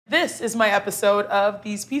This is my episode of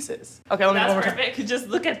These Pieces. Okay, let me go over. That's perfect. Just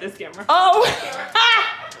look at this camera. Oh!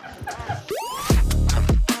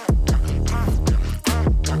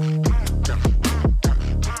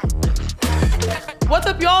 What's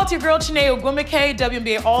up, y'all? It's your girl, Chiney Ogwumike,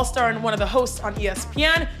 WNBA All-Star and one of the hosts on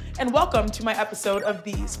ESPN, and welcome to my episode of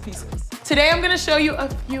These Pieces. Today, I'm gonna show you a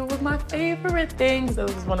few of my favorite things.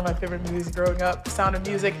 This was one of my favorite movies growing up, The Sound of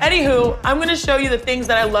Music. Anywho, I'm gonna show you the things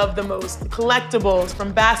that I love the most. Collectibles,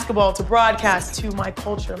 from basketball to broadcast to my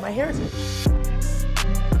culture, my heritage.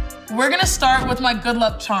 We're gonna start with my good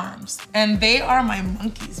luck charms, and they are my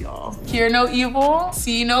monkeys, y'all. Hear no evil,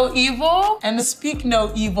 see no evil, and speak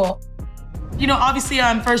no evil. You know, obviously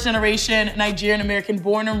I'm first generation Nigerian American,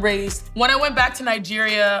 born and raised. When I went back to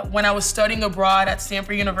Nigeria, when I was studying abroad at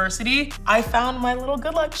Stanford University, I found my little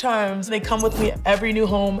good luck charms. They come with me every new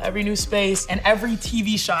home, every new space, and every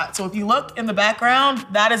TV shot. So if you look in the background,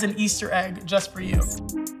 that is an Easter egg just for you.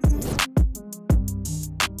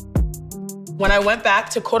 When I went back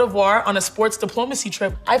to Cote d'Ivoire on a sports diplomacy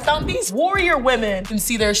trip, I found these warrior women. You can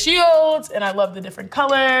see their shields, and I love the different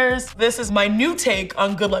colors. This is my new take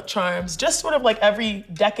on good luck charms. Just sort of like every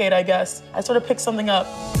decade, I guess, I sort of pick something up.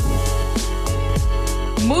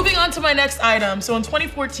 Moving on to my next item. So in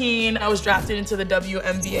 2014, I was drafted into the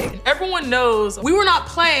WNBA. And everyone knows we were not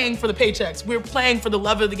playing for the paychecks. We were playing for the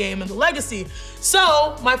love of the game and the legacy.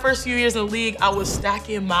 So my first few years in the league, I was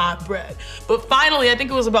stacking my bread. But finally, I think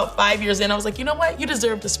it was about 5 years in, I was like, you know what? You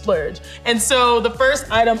deserve to splurge. And so the first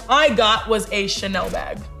item I got was a Chanel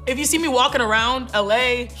bag. If you see me walking around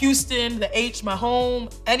LA, Houston, the H, my home,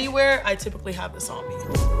 anywhere, I typically have this on me.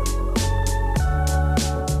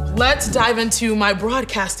 Let's dive into my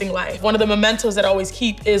broadcasting life. One of the mementos that I always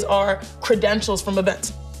keep is our credentials from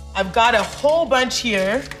events. I've got a whole bunch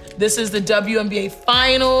here. This is the WNBA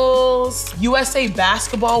Finals, USA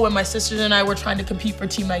Basketball, when my sisters and I were trying to compete for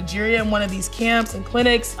Team Nigeria in one of these camps and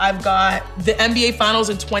clinics. I've got the NBA Finals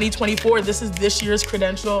in 2024. This is this year's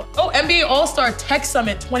credential. Oh, NBA All-Star Tech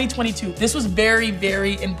Summit 2022. This was very,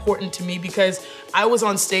 very important to me because I was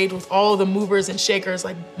on stage with all of the movers and shakers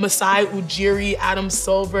like Masai Ujiri, Adam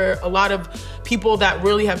Silver, a lot of people that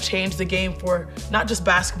really have changed the game for not just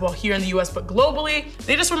basketball here in the US, but globally.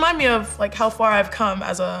 They just remind me of like how far I've come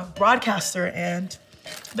as a broadcaster, and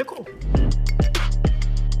they're cool.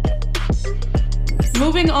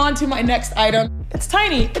 Moving on to my next item. It's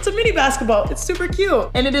tiny, it's a mini basketball. It's super cute.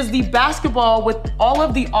 And it is the basketball with all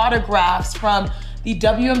of the autographs from the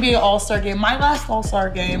WNBA All-Star game, my last All-Star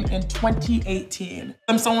game in 2018.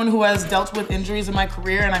 I'm someone who has dealt with injuries in my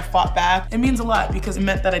career and I fought back. It means a lot because it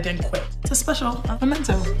meant that I didn't quit. It's a special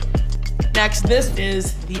memento. Next, this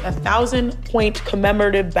is the 1,000-point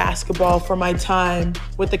commemorative basketball for my time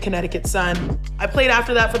with the Connecticut Sun. I played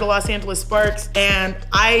after that for the Los Angeles Sparks, and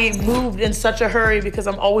I moved in such a hurry because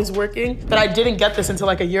I'm always working, but I didn't get this until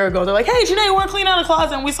like a year ago. They're like, hey, Chiney, we're cleaning out a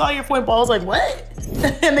closet and we saw your point ball. I was like, what?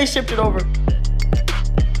 And they shipped it over.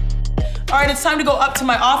 All right, it's time to go up to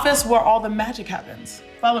my office where all the magic happens.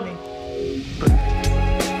 Follow me.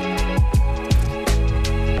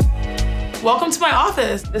 Welcome to my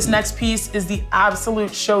office. This next piece is the absolute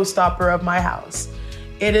showstopper of my house.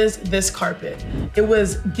 It is this carpet. It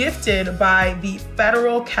was gifted by the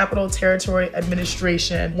Federal Capital Territory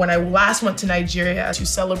Administration when I last went to Nigeria to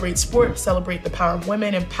celebrate sport, celebrate the power of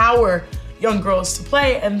women, empower young girls to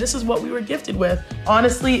play, and this is what we were gifted with.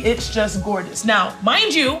 Honestly, it's just gorgeous. Now,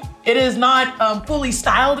 mind you, it is not fully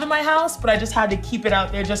styled in my house, but I just had to keep it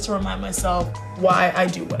out there just to remind myself why I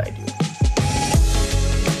do what I do.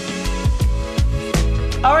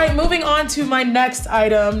 All right, moving on to my next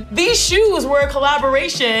item. These shoes were a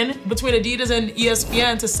collaboration between Adidas and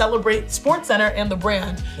ESPN to celebrate SportsCenter and the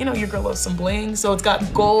brand. You know, your girl loves some bling, so it's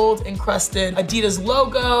got gold encrusted Adidas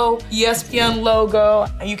logo, ESPN logo,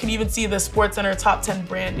 and you can even see the SportsCenter top 10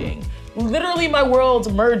 branding. Literally my world's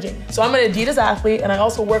merging. So I'm an Adidas athlete and I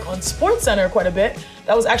also work on SportsCenter quite a bit.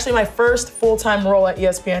 That was actually my first full-time role at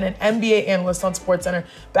ESPN, an NBA analyst on SportsCenter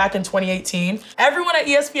back in 2018. Everyone at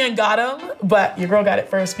ESPN got them, but your girl got it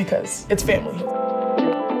first because it's family.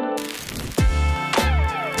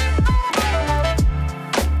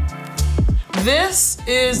 This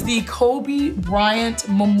is the Kobe Bryant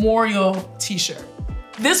Memorial t-shirt.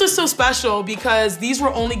 This was so special because these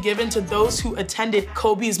were only given to those who attended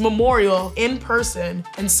Kobe's memorial in person.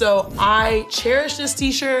 And so I cherish this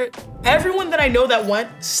t-shirt. Everyone that I know that went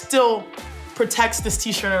still protects this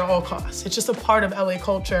t-shirt at all costs. It's just a part of LA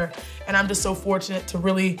culture. And I'm just so fortunate to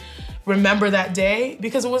really remember that day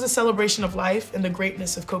because it was a celebration of life and the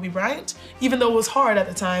greatness of Kobe Bryant, even though it was hard at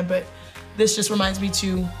the time, but this just reminds me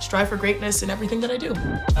to strive for greatness in everything that I do.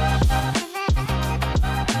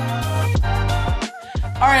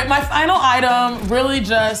 All right, my final item really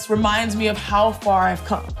just reminds me of how far I've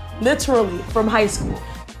come, literally from high school.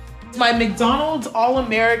 My McDonald's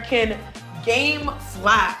All-American game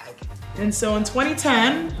flag. And so in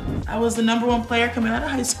 2010, I was the #1 player coming out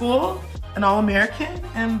of high school, an All-American,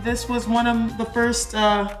 and this was one of the first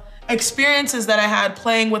experiences that I had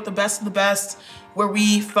playing with the best of the best, where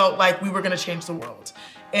we felt like we were gonna change the world.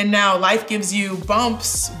 And now life gives you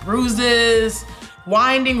bumps, bruises,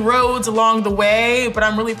 winding roads along the way, but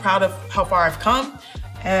I'm really proud of how far I've come.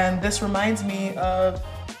 And this reminds me of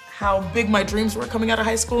how big my dreams were coming out of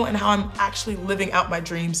high school and how I'm actually living out my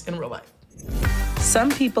dreams in real life.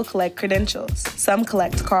 Some people collect credentials, some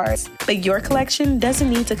collect cards, but your collection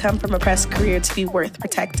doesn't need to come from a press career to be worth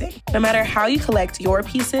protecting. No matter how you collect your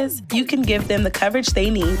pieces, you can give them the coverage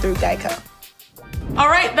they need through Geico. All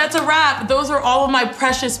right, that's a wrap. Those are all of my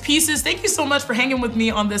precious pieces. Thank you so much for hanging with me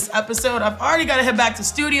on this episode. I've already got to head back to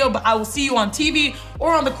studio, but I will see you on TV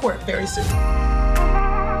or on the court very soon.